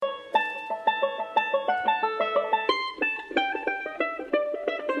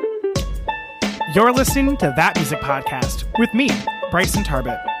You're listening to That Music Podcast with me, Bryson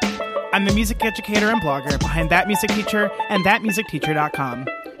Tarbett. I'm the music educator and blogger behind That Music Teacher and ThatMusicTeacher.com.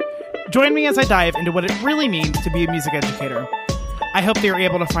 Join me as I dive into what it really means to be a music educator. I hope that you're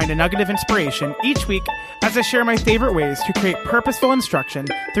able to find a nugget of inspiration each week as I share my favorite ways to create purposeful instruction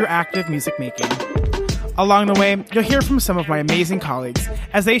through active music making. Along the way, you'll hear from some of my amazing colleagues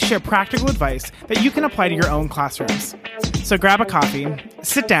as they share practical advice that you can apply to your own classrooms. So grab a coffee,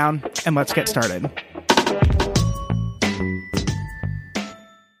 sit down, and let's get started.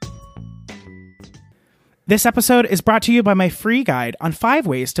 This episode is brought to you by my free guide on 5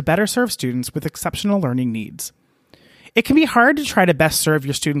 ways to better serve students with exceptional learning needs. It can be hard to try to best serve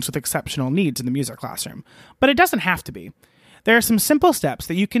your students with exceptional needs in the music classroom, but it doesn't have to be. There are some simple steps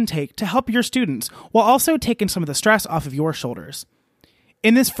that you can take to help your students while also taking some of the stress off of your shoulders.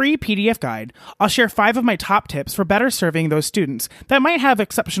 In this free PDF guide, I'll share 5 of my top tips for better serving those students that might have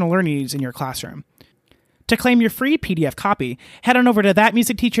exceptional learning needs in your classroom. To claim your free PDF copy, head on over to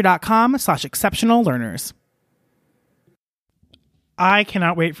thatmusicteacher.com/exceptionallearners. I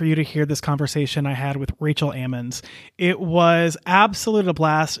cannot wait for you to hear this conversation I had with Rachel Ammons. It was absolutely a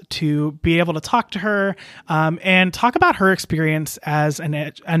blast to be able to talk to her and talk about her experience as an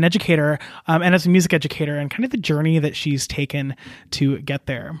educator and as a music educator and kind of the journey that she's taken to get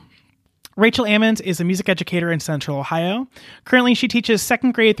there. Rachel Ammons is a music educator in Central Ohio. Currently, she teaches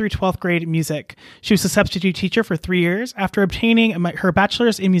 2nd grade through 12th grade music. She was a substitute teacher for 3 years after obtaining her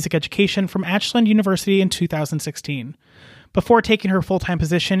bachelor's in music education from Ashland University in 2016. Before taking her full-time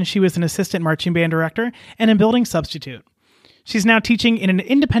position, she was an assistant marching band director and a building substitute. She's now teaching in an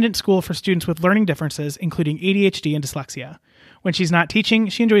independent school for students with learning differences, including ADHD and dyslexia. When she's not teaching,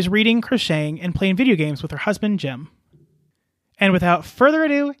 she enjoys reading, crocheting, and playing video games with her husband, Jim. And without further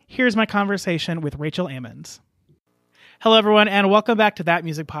ado, here's my conversation with Rachel Ammons. Hello, everyone, and welcome back to That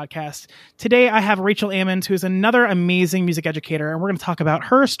Music Podcast. Today, I have Rachel Ammons, who is another amazing music educator, and we're going to talk about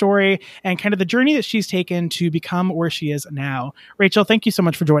her story and kind of the journey that she's taken to become where she is now. Rachel, thank you so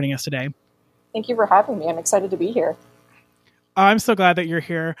much for joining us today. Thank you for having me. I'm excited to be here. I'm so glad that you're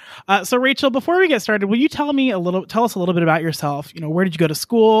here. So, Rachel, before we get started, will you tell us a little bit about yourself? Where did you go to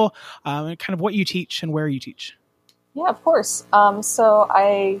school, and kind of what you teach and where you teach? Yeah, of course. So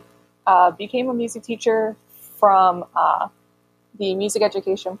I became a music teacher from the music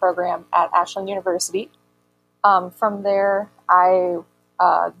education program at Ashland University. From there, I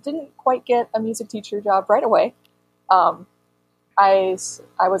didn't quite get a music teacher job right away. I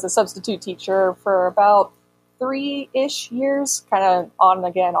was a substitute teacher for about 3-ish years, kind of on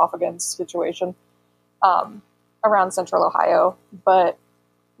again, off again situation around Central Ohio. But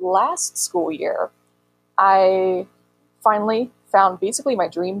last school year, I finally found basically my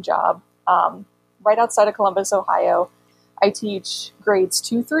dream job. Right outside of Columbus, Ohio. I teach grades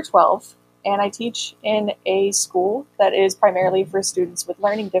 2 through 12, and I teach in a school that is primarily for students with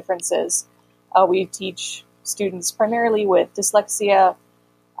learning differences. We teach students primarily with dyslexia,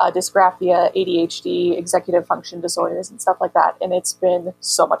 dysgraphia, ADHD, executive function disorders, and stuff like that, and it's been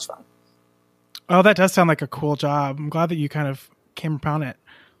so much fun. Oh, that does sound like a cool job. I'm glad that you kind of came upon it.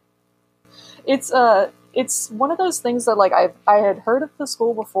 It's one of those things that I had heard of the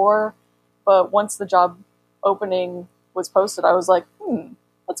school before, but once the job opening was posted, I was like,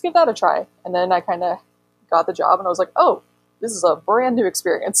 let's give that a try. And then I kind of got the job and I was like, oh, this is a brand new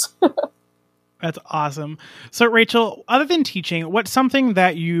experience. That's awesome. So, Rachel, other than teaching, what's something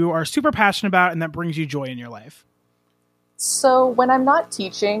that you are super passionate about and that brings you joy in your life? So when I'm not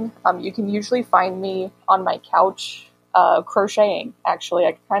teaching, you can usually find me on my couch crocheting, actually.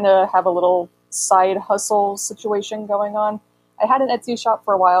 I kind of have a little side hustle situation going on. I had an Etsy shop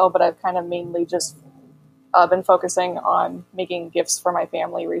for a while, but I've kind of mainly just been focusing on making gifts for my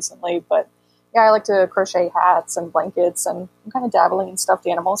family recently. But yeah, I like to crochet hats and blankets, and I'm kind of dabbling in stuffed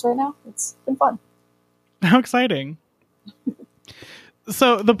animals right now. It's been fun. How exciting.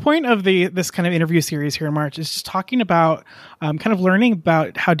 So the point of this kind of interview series here in March is just talking about kind of learning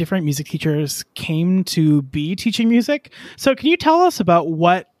about how different music teachers came to be teaching music. So can you tell us about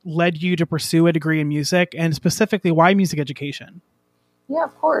what led you to pursue a degree in music and specifically why music education? Yeah,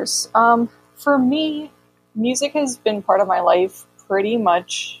 of course. For me, music has been part of my life pretty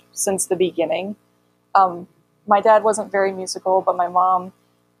much since the beginning. My dad wasn't very musical, but my mom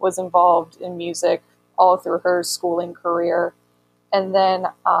was involved in music all through her schooling career. And then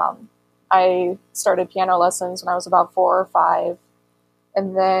I started piano lessons when I was about 4 or 5.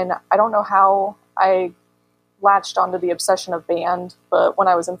 And then I don't know how I latched onto the obsession of band, but when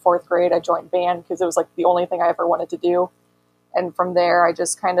I was in 4th grade, I joined band because it was like the only thing I ever wanted to do. And from there, I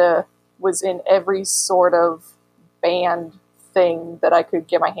just kind of was in every sort of band everything that I could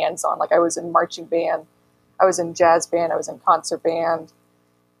get my hands on. Like I was in marching band, I was in jazz band, I was in concert band.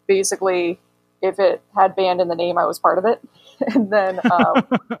 Basically, if it had band in the name, I was part of it. And then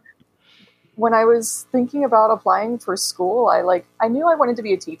when I was thinking about applying for school, I knew I wanted to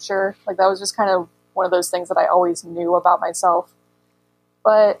be a teacher. Like that was just kind of one of those things that I always knew about myself.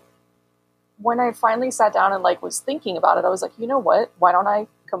 But when I finally sat down and like was thinking about it, I was like, you know what? Why don't I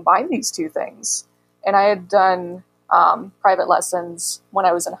combine these two things? And I had done private lessons when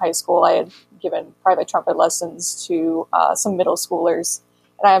I was in high school. I had given private trumpet lessons to some middle schoolers,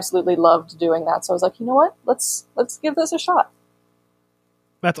 and I absolutely loved doing that. So I was like, you know what? Let's give this a shot.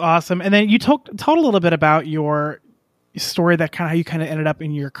 That's awesome. And then you told a little bit about your story, that kind of how you kind of ended up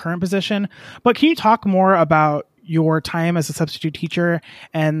in your current position. But can you talk more about your time as a substitute teacher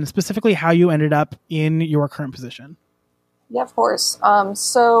and specifically how you ended up in your current position? Yeah, of course.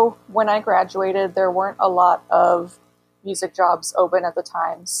 So when I graduated, there weren't a lot of music jobs open at the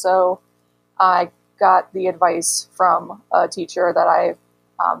time. So I got the advice from a teacher that I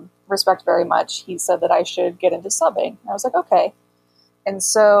respect very much. He said that I should get into subbing. And I was like, okay. And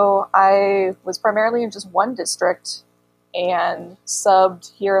so I was primarily in just one district and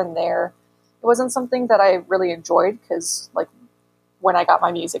subbed here and there. It wasn't something that I really enjoyed because, like, when I got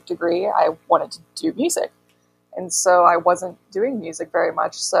my music degree, I wanted to do music. And so I wasn't doing music very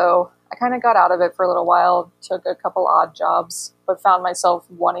much. So I kind of got out of it for a little while, took a couple odd jobs, but found myself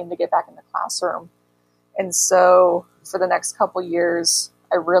wanting to get back in the classroom. And so for the next couple years,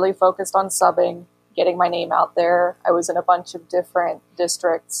 I really focused on subbing, getting my name out there. I was in a bunch of different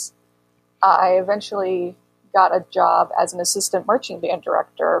districts. I eventually got a job as an assistant marching band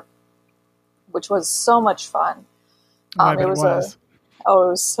director, which was so much fun. It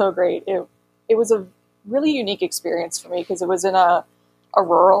was so great. It was a really unique experience for me because it was in a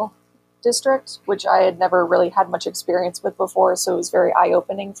rural district, which I had never really had much experience with before. So it was very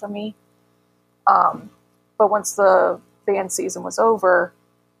eye-opening for me. But once the band season was over,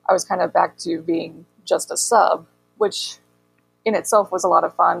 I was kind of back to being just a sub, which in itself was a lot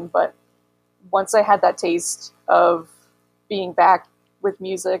of fun. But once I had that taste of being back with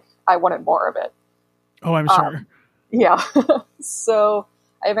music, I wanted more of it. Oh, I'm sure. Yeah. So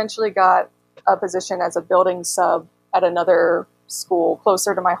I eventually got a position as a building sub at another school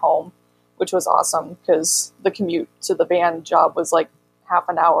closer to my home, which was awesome because the commute to the band job was like half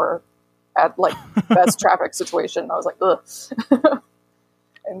an hour at like best traffic situation. I was like, ugh.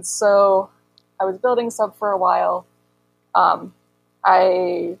 And so I was building sub for a while.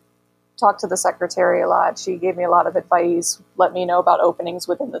 I talked to the secretary a lot. She gave me a lot of advice, let me know about openings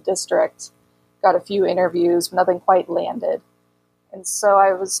within the district, got a few interviews, but nothing quite landed. And so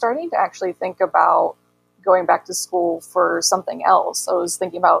I was starting to actually think about going back to school for something else. I was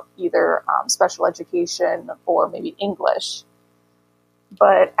thinking about either special education or maybe English.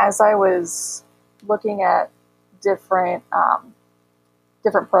 But as I was looking at different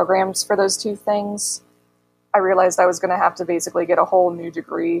programs for those two things, I realized I was going to have to basically get a whole new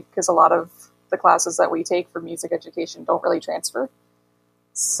degree because a lot of the classes that we take for music education don't really transfer.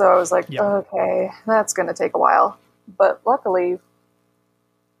 So I was like, Okay, that's going to take a while. But luckily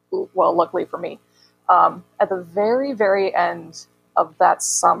for me, at the very, very end of that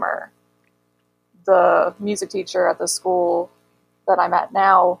summer, the music teacher at the school that I'm at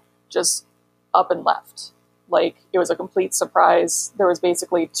now just up and left. Like, it was a complete surprise. There was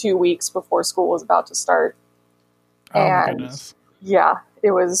basically 2 weeks before school was about to start. Oh, my goodness. Yeah,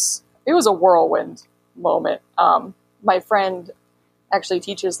 it was a whirlwind moment. My friend actually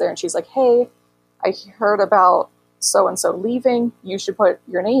teaches there, and she's like, hey, I heard about so-and-so leaving. You should put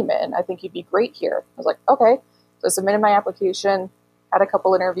your name in. I think you'd be great here. I was like, okay. So I submitted my application, had a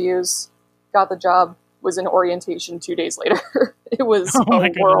couple interviews, got the job, was in orientation 2 days later. It was a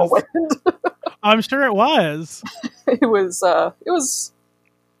whirlwind. I'm sure it was. It was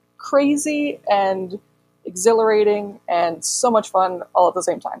crazy and exhilarating and so much fun all at the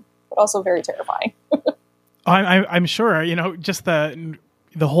same time, but also very terrifying. I'm sure, just the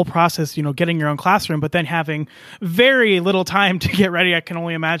whole process, getting your own classroom, but then having very little time to get ready, I can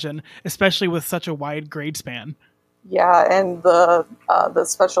only imagine, especially with such a wide grade span. Yeah, and the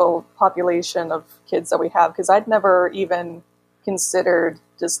special population of kids that we have, because I'd never even considered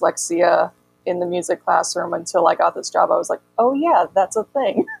dyslexia in the music classroom until I got this job. I was like, oh yeah, that's a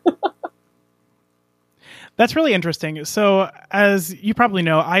thing. That's really interesting. So as you probably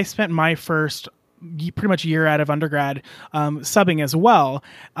know, I spent my first pretty much a year out of undergrad, subbing as well.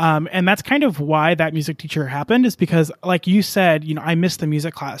 And that's kind of why that music teacher happened, is because, like you said, I missed the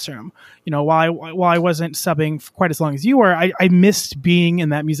music classroom. While I wasn't subbing for quite as long as you were, I missed being in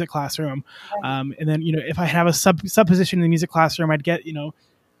that music classroom. And then, if I have a sub position in the music classroom, I'd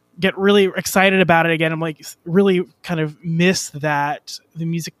get really excited about it again. I'm like, really kind of miss the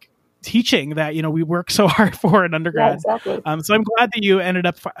music teaching that we work so hard for in undergrad. Yeah, exactly. So I'm glad that you ended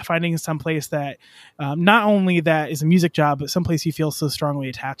up finding some place that not only that is a music job, but someplace you feel so strongly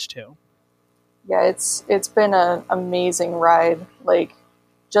attached to. Yeah, it's been an amazing ride. Like,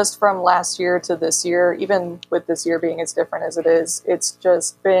 just from last year to this year, even with this year being as different as it is, it's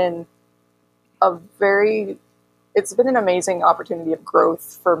just been it's been an amazing opportunity of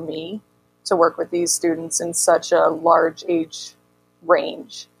growth for me to work with these students in such a large age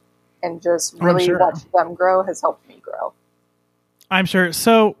range. And just really watching them grow has helped me grow. I'm sure.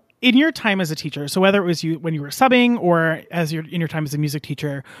 So in your time as a teacher, so whether it was when you were subbing or in your time as a music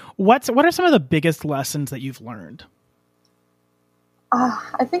teacher, what are some of the biggest lessons that you've learned?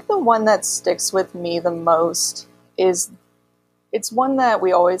 I think the one that sticks with me the most is, it's one that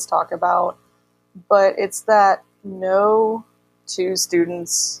we always talk about, but it's that no two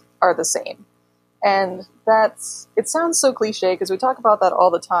students are the same. And it sounds so cliche because we talk about that all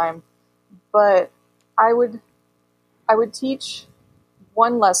the time. But I would teach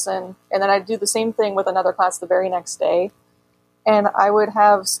one lesson, and then I'd do the same thing with another class the very next day. And I would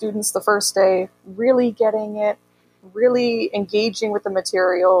have students the first day really getting it, really engaging with the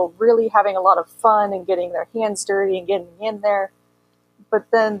material, really having a lot of fun and getting their hands dirty and getting in there.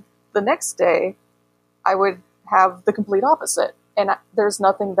 But then the next day, I would have the complete opposite. And there's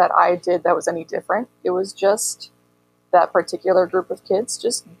nothing that I did that was any different. It was just that particular group of kids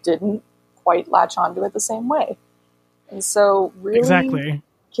just didn't quite latch onto it the same way. And so really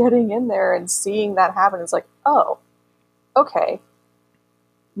getting in there and seeing that happen is like, oh, okay.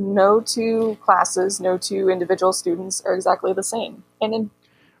 No two classes, no two individual students are exactly the same. And in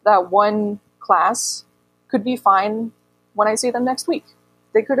that one class could be fine when I see them next week.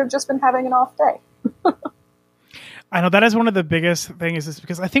 They could have just been having an off day. I know that is one of the biggest things, is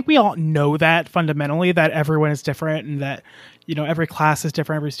because I think we all know that fundamentally, that everyone is different and that, every class is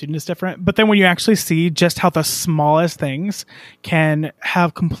different, every student is different. But then when you actually see just how the smallest things can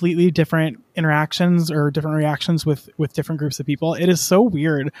have completely different interactions or different reactions with different groups of people, it is so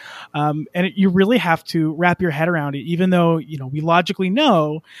weird. And you really have to wrap your head around it, even though, we logically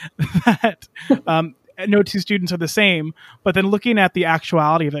know that no two students are the same. But then looking at the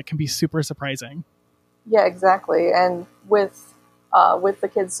actuality of it can be super surprising. Yeah, exactly. And with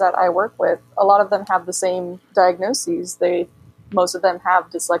the kids that I work with, a lot of them have the same diagnoses. Most of them have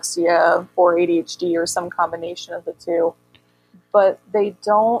dyslexia or ADHD or some combination of the two, but they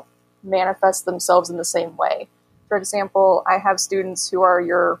don't manifest themselves in the same way. For example, I have students who are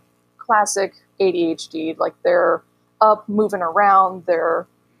your classic ADHD, like they're up, moving around,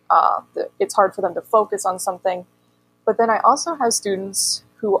 it's hard for them to focus on something. But then I also have students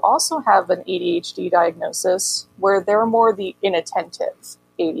who also have an ADHD diagnosis where they're more the inattentive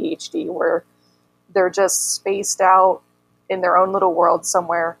ADHD, where they're just spaced out in their own little world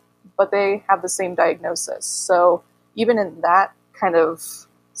somewhere, but they have the same diagnosis. So even in that kind of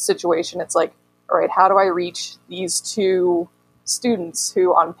situation, it's like, all right, how do I reach these two students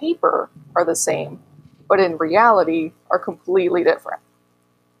who on paper are the same, but in reality are completely different?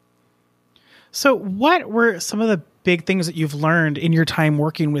 So what were some of the big things that you've learned in your time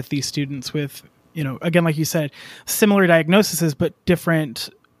working with these students with, again, like you said, similar diagnoses, but different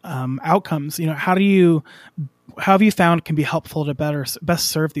outcomes? How have you found can be helpful to best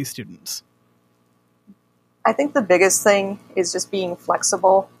serve these students? I think the biggest thing is just being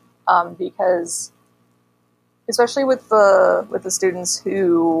flexible, because especially with the students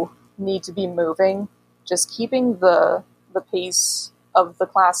who need to be moving, just keeping the pace of the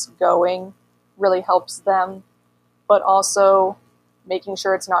class going really helps them, but also making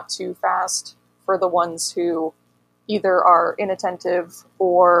sure it's not too fast for the ones who either are inattentive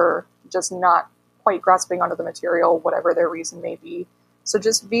or just not quite grasping onto the material, whatever their reason may be. So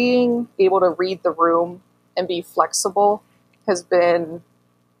just being able to read the room and be flexible has been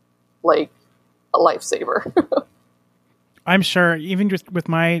like a lifesaver. I'm sure, even just with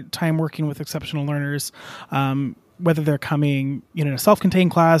my time working with exceptional learners, whether they're coming in a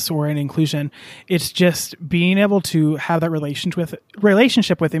self-contained class or an inclusion, it's just being able to have that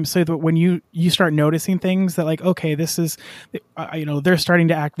relationship with him, so that when you start noticing things that like, okay, this is, they're starting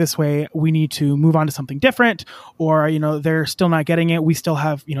to act this way, we need to move on to something different, or, they're still not getting it. We still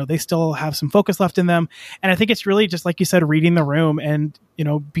have, they still have some focus left in them. And I think it's really just, like you said, reading the room and,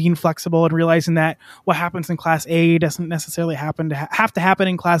 being flexible and realizing that what happens in class A doesn't necessarily have to happen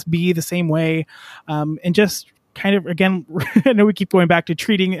in class B the same way. And just kind of, again, I know we keep going back to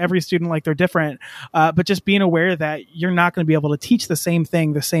treating every student like they're different, but just being aware that you're not going to be able to teach the same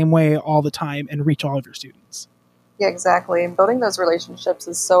thing the same way all the time and reach all of your students. Yeah, exactly. And building those relationships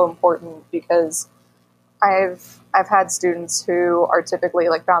is so important, because I've had students who are typically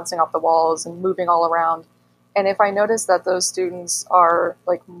like bouncing off the walls and moving all around. And if I notice that those students are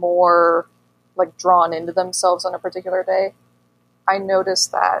like more like drawn into themselves on a particular day, I notice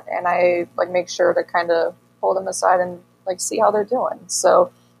that, and I like make sure to kind of pull them aside and like see how they're doing.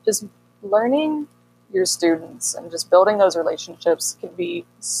 So just learning your students and just building those relationships can be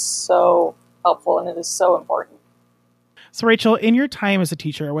so helpful, and it is so important. So Rachel, in your time as a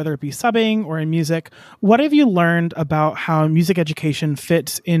teacher, whether it be subbing or in music, what have you learned about how music education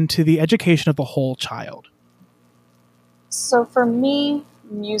fits into the education of the whole child? So for me,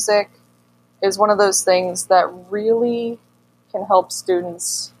 music is one of those things that really can help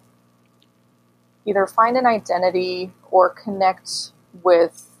students either find an identity or connect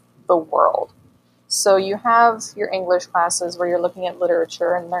with the world. So you have your English classes where you're looking at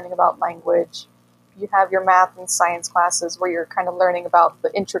literature and learning about language. You have your math and science classes where you're kind of learning about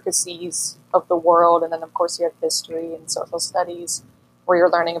the intricacies of the world. And then, of course, you have history and social studies where you're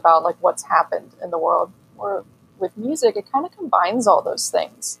learning about like what's happened in the world. Or with music, it kind of combines all those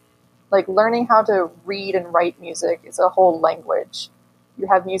things. Like learning how to read and write music is a whole language. You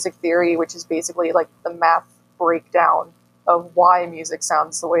have music theory, which is basically like the math breakdown of why music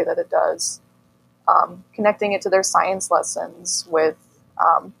sounds the way that it does. Connecting it to their science lessons with,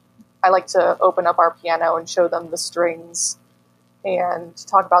 I like to open up our piano and show them the strings and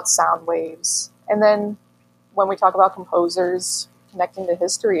talk about sound waves. And then when we talk about composers, connecting to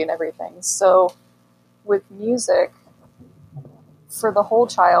history and everything. So with music, for the whole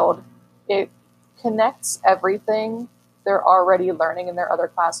child, it connects everything they're already learning in their other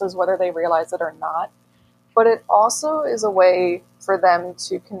classes, whether they realize it or not. But it also is a way for them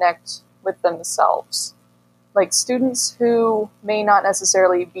to connect with themselves. Like students who may not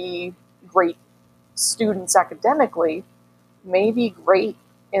necessarily be great students academically may be great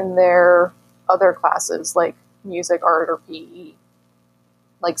in their other classes, like music, art, or PE.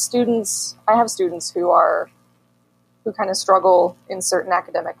 Like students, I have students who kind of struggle in certain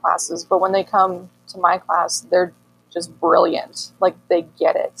academic classes, but when they come to my class, they're just brilliant. Like they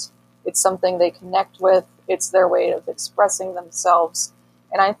get it. It's something they connect with. It's their way of expressing themselves.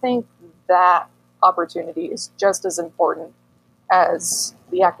 And I think that opportunity is just as important as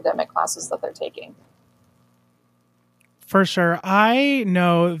the academic classes that they're taking. For sure. I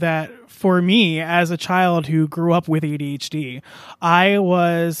know that for me, as a child who grew up with ADHD, I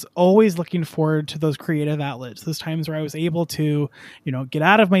was always looking forward to those creative outlets, those times where I was able to, get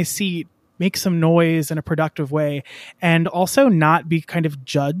out of my seat, make some noise in a productive way, and also not be kind of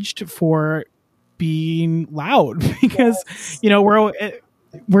judged for being loud because, yes.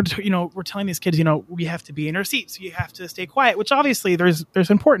 We're telling these kids, we have to be in our seats. You have to stay quiet, which obviously there's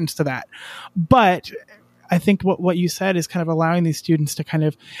importance to that. But I think what you said is kind of allowing these students to kind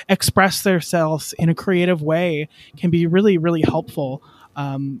of express themselves in a creative way can be really, really helpful,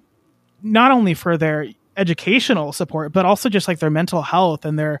 not only for their educational support, but also just like their mental health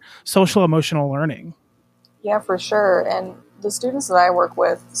and their social emotional learning. Yeah, for sure. And the students that I work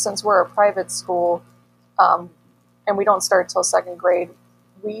with, since we're a private school and we don't start till second grade,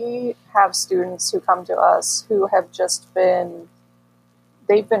 we have students who come to us who have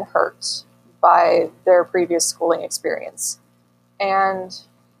they've been hurt by their previous schooling experience. And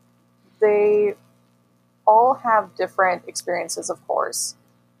they all have different experiences, of course,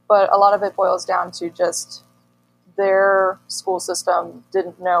 but a lot of it boils down to just their school system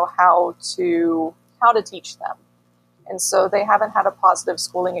didn't know how to teach them. And so they haven't had a positive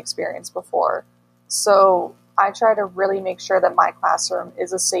schooling experience before. So I try to really make sure that my classroom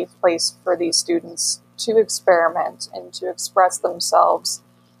is a safe place for these students to experiment and to express themselves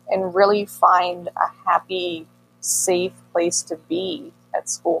and really find a happy, safe place to be at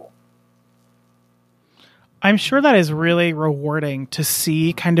school. I'm sure that is really rewarding to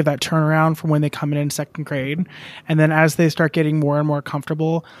see kind of that turnaround from when they come in second grade. And then as they start getting more and more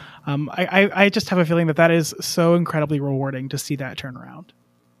comfortable, I just have a feeling that is so incredibly rewarding to see that turnaround.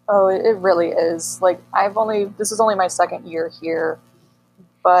 Oh, it really is. Like, this is only my second year here,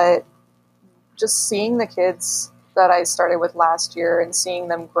 but just seeing the kids that I started with last year and seeing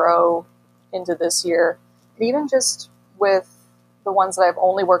them grow into this year, and even just with the ones that I've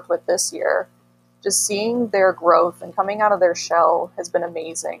only worked with this year, just seeing their growth and coming out of their shell has been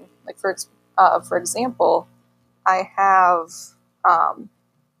amazing. Like, for example, I have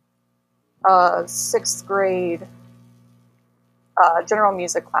a sixth grade general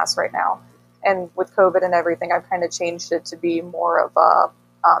music class right now. And with COVID and everything, I've kind of changed it to be more of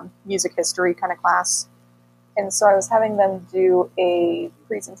a music history kind of class. And so I was having them do a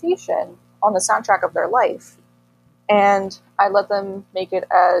presentation on the soundtrack of their life. And I let them make it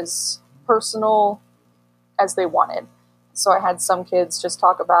as personal as they wanted. So I had some kids just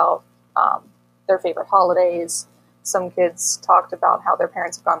talk about their favorite holidays. Some kids talked about how their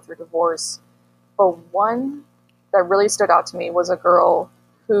parents have gone through divorce. But one that really stood out to me was a girl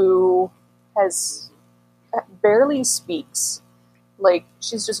who barely speaks. Like,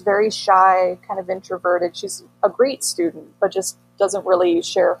 she's just very shy, kind of introverted. She's a great student, but just doesn't really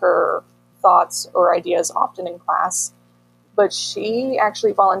share her thoughts or ideas often in class. But she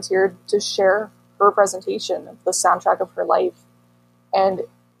actually volunteered to share her presentation of the soundtrack of her life. And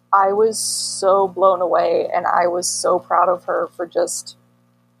I was so blown away, and I was so proud of her for just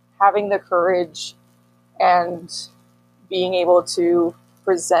having the courage and being able to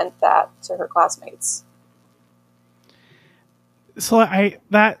present that to her classmates. So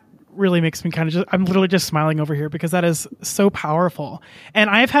that really makes me kind of I'm literally just smiling over here because that is so powerful. And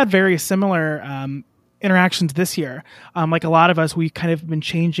I've had very similar interactions this year. Like a lot of us, we kind of been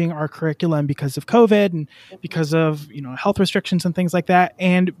changing our curriculum because of COVID and because of, health restrictions and things like that.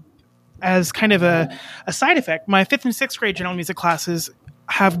 And as kind of a side effect, my 5th and 6th grade general music classes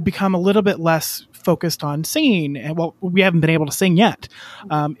have become a little bit less focused on singing. And we haven't been able to sing yet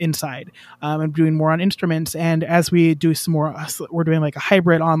inside. I'm doing more on instruments. And as we do some more, we're doing like a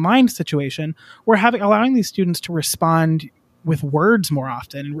hybrid online situation. We're allowing these students to respond with words more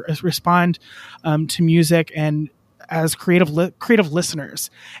often and respond to music and as creative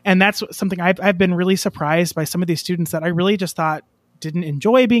listeners. And that's something I've been really surprised by some of these students that I really just thought didn't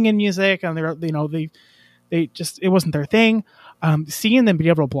enjoy being in music. And they just, it wasn't their thing. Seeing them be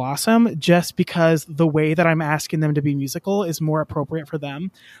able to blossom just because the way that I'm asking them to be musical is more appropriate for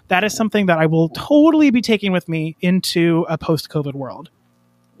them. That is something that I will totally be taking with me into a post-COVID world.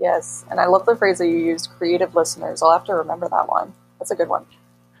 Yes. And I love the phrase that you used, creative listeners. I'll have to remember that one. That's a good one.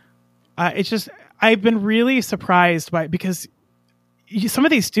 I've been really surprised because some of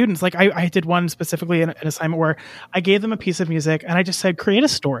these students, like I did one specifically in an assignment where I gave them a piece of music and I just said, create a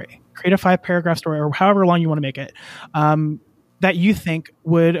 5-paragraph story or however long you want to make it, that you think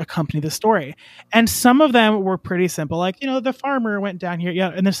would accompany the story. And some of them were pretty simple, like, the farmer went down here.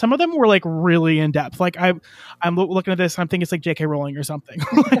 Yeah. And then some of them were like really in depth. Like I'm looking at this and I'm thinking it's like J.K. Rowling or something.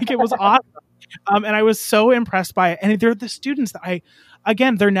 Like it was awesome. And I was so impressed by it. And they're the students that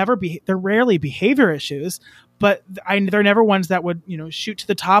they're rarely behavior issues, but they're never ones that would, shoot to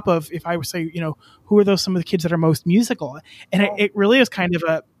the top of, if I would say, who are some of the kids that are most musical? And it really is kind of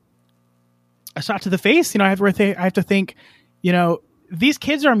a shot to the face. I have to think, these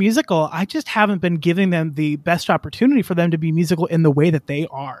kids are musical. I just haven't been giving them the best opportunity for them to be musical in the way that they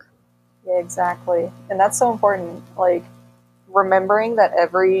are. Yeah, exactly. And that's so important. Like, remembering that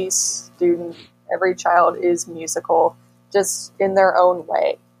every student, every child is musical just in their own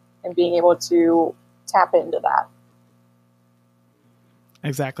way and being able to tap into that.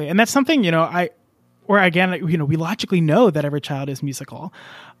 Exactly. And that's something, we logically know that every child is musical,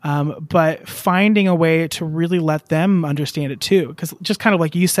 but finding a way to really let them understand it too. Because just kind of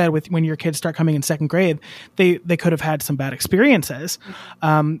like you said, when your kids start coming in 2nd grade, they could have had some bad experiences.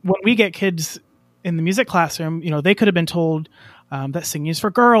 When we get kids in the music classroom, they could have been told that singing is for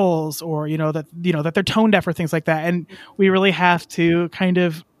girls, or that they're tone deaf or things like that, and we really have to kind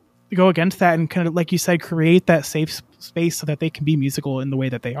of go against that and kind of, like you said, create that safe space so that they can be musical in the way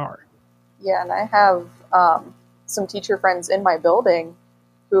that they are. Yeah, and I have some teacher friends in my building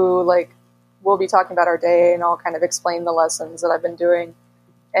who, we'll be talking about our day, and I'll kind of explain the lessons that I've been doing,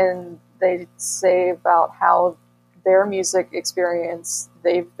 and they say about how their music experience,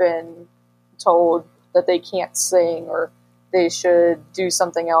 they've been told that they can't sing or they should do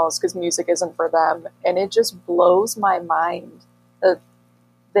something else because music isn't for them. And it just blows my mind that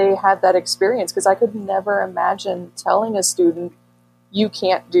they had that experience, because I could never imagine telling a student, you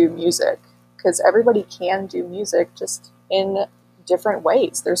can't do music, because everybody can do music, just in different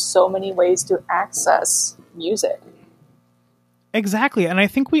ways. There's so many ways to access music. Exactly. And I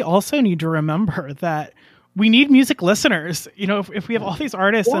think we also need to remember that we need music listeners. If we have all these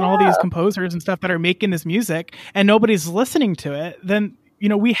artists and all these composers and stuff that are making this music and nobody's listening to it, then,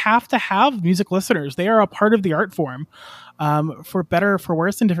 we have to have music listeners. They are a part of the art form, for better or for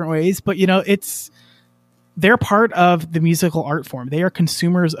worse in different ways. But, they're part of the musical art form. They are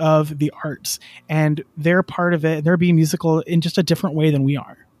consumers of the arts, and they're part of it. They're being musical in just a different way than we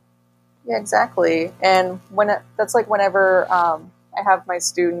are. Yeah, exactly. And that's like whenever I have my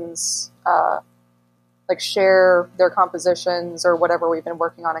students share their compositions or whatever we've been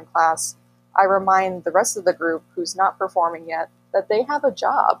working on in class, I remind the rest of the group who's not performing yet that they have a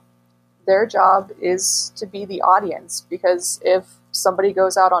job. Their job is to be the audience, because if somebody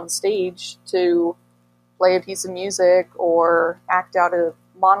goes out on stage to play a piece of music or act out a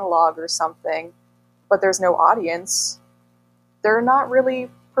monologue or something, but there's no audience, they're not really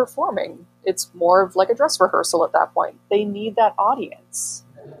performing. It's more of like a dress rehearsal at that point. They need that audience.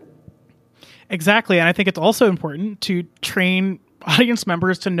 Exactly. And I think it's also important to train audience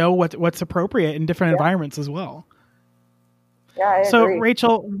members to know what's appropriate in different environments as well. Yeah, I so agree.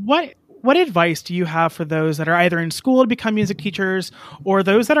 Rachel, what advice do you have for those that are either in school to become music teachers or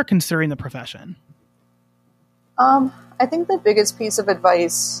those that are considering the profession? I think the biggest piece of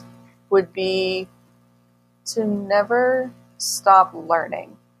advice would be to never stop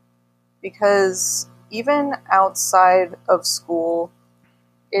learning, because even outside of school,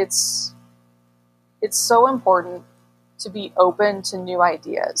 it's so important to be open to new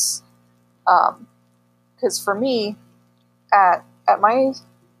ideas. Because for me,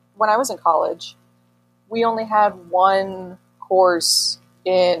 when I was in college, we only had one course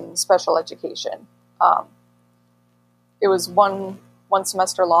in special education. It was one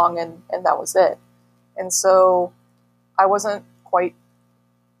semester long, and that was it. And so I wasn't quite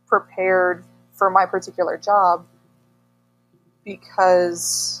prepared for my particular job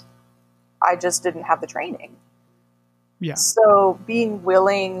because I just didn't have the training. Yeah. So being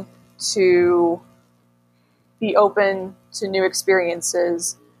willing to be open to new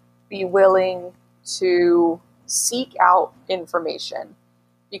experiences, be willing to seek out information,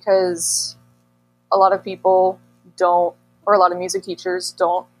 because a lot of people don't, or a lot of music teachers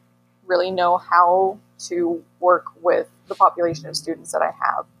don't really know how to work with the population of students that I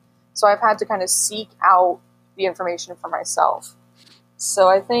have. So I've had to kind of seek out the information for myself. So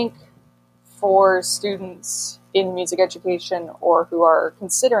I think for students in music education or who are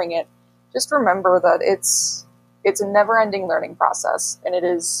considering it, just remember that it's a never-ending learning process, and it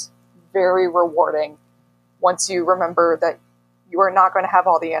is very rewarding once you remember that you are not going to have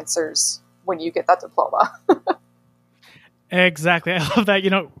all the answers when you get that diploma. Exactly. I love that.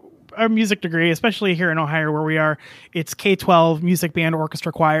 Our music degree, especially here in Ohio where we are, it's K-12, music, band,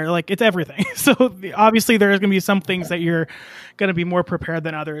 orchestra, choir, it's everything. So obviously there's going to be some things that you're going to be more prepared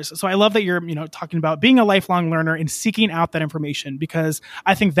than others. So I love that you're, talking about being a lifelong learner and seeking out that information, because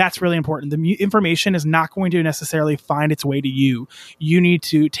I think that's really important. The information is not going to necessarily find its way to you. You need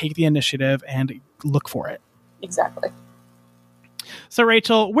to take the initiative and look for it. Exactly. So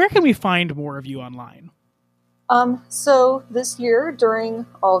Rachel, where can we find more of you online? So this year, during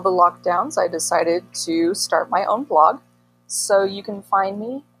all the lockdowns, I decided to start my own blog. So you can find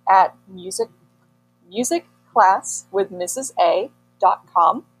me at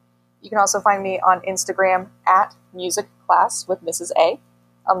musicclasswithmrsa.com. You can also find me on Instagram at musicclasswithmrsa.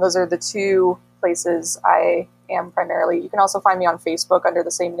 Those are the two places I am primarily. You can also find me on Facebook under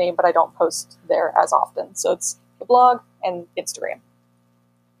the same name, but I don't post there as often. So it's the blog and Instagram.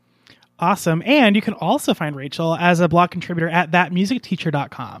 Awesome. And you can also find Rachel as a blog contributor at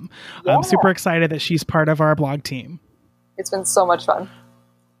thatmusicteacher.com. Yeah. I'm super excited that she's part of our blog team. It's been so much fun.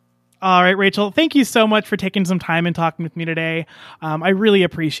 All right, Rachel, thank you so much for taking some time and talking with me today. I really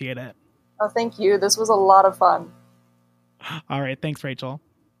appreciate it. Oh, thank you. This was a lot of fun. All right. Thanks, Rachel.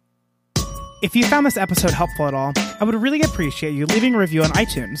 If you found this episode helpful at all, I would really appreciate you leaving a review on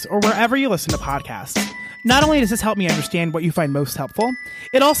iTunes or wherever you listen to podcasts. Not only does this help me understand what you find most helpful,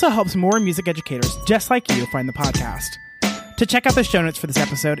 it also helps more music educators just like you find the podcast. To check out the show notes for this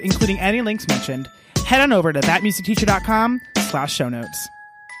episode, including any links mentioned, head on over to thatmusicteacher.com/show notes.